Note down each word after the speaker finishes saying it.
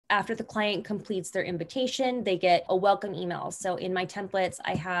after the client completes their invitation, they get a welcome email. So in my templates,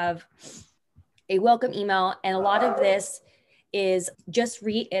 I have a welcome email, and a lot of this is just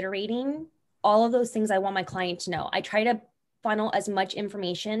reiterating all of those things I want my client to know. I try to funnel as much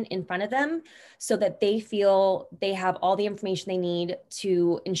information in front of them so that they feel they have all the information they need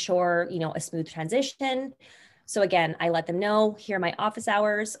to ensure, a smooth transition. So again, I let them know, here are my office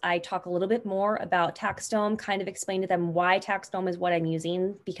hours. I talk a little bit more about TaxDome, kind of explain to them why TaxDome is what I'm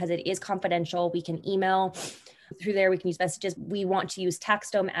using, because it is confidential. We can email through there, we can use messages. We want to use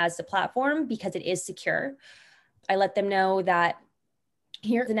TaxDome as the platform because it is secure. I let them know that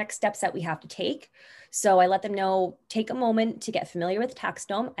here are the next steps that we have to take. So I let them know, take a moment to get familiar with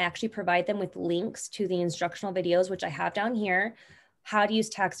TaxDome. I actually provide them with links to the instructional videos, which I have down here. How to use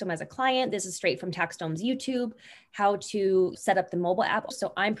TaxDome as a client. This is straight from TaxDome's YouTube. How to set up the mobile app.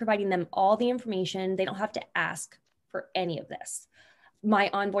 So I'm providing them all the information. They don't have to ask for any of this. My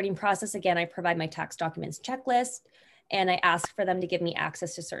onboarding process, again, I provide my tax documents checklist, and I ask for them to give me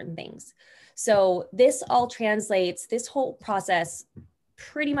access to certain things. So this all translates, this whole process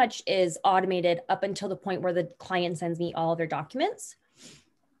pretty much is automated up until the point where the client sends me all of their documents.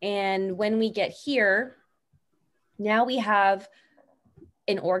 And when we get here, now we have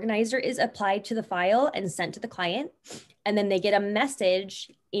an organizer is applied to the file and sent to the client. And then they get a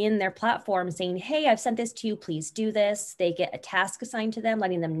message in their platform saying, hey, I've sent this to you, please do this. They get a task assigned to them,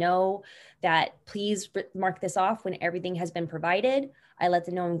 letting them know that please mark this off when everything has been provided. I let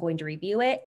them know I'm going to review it.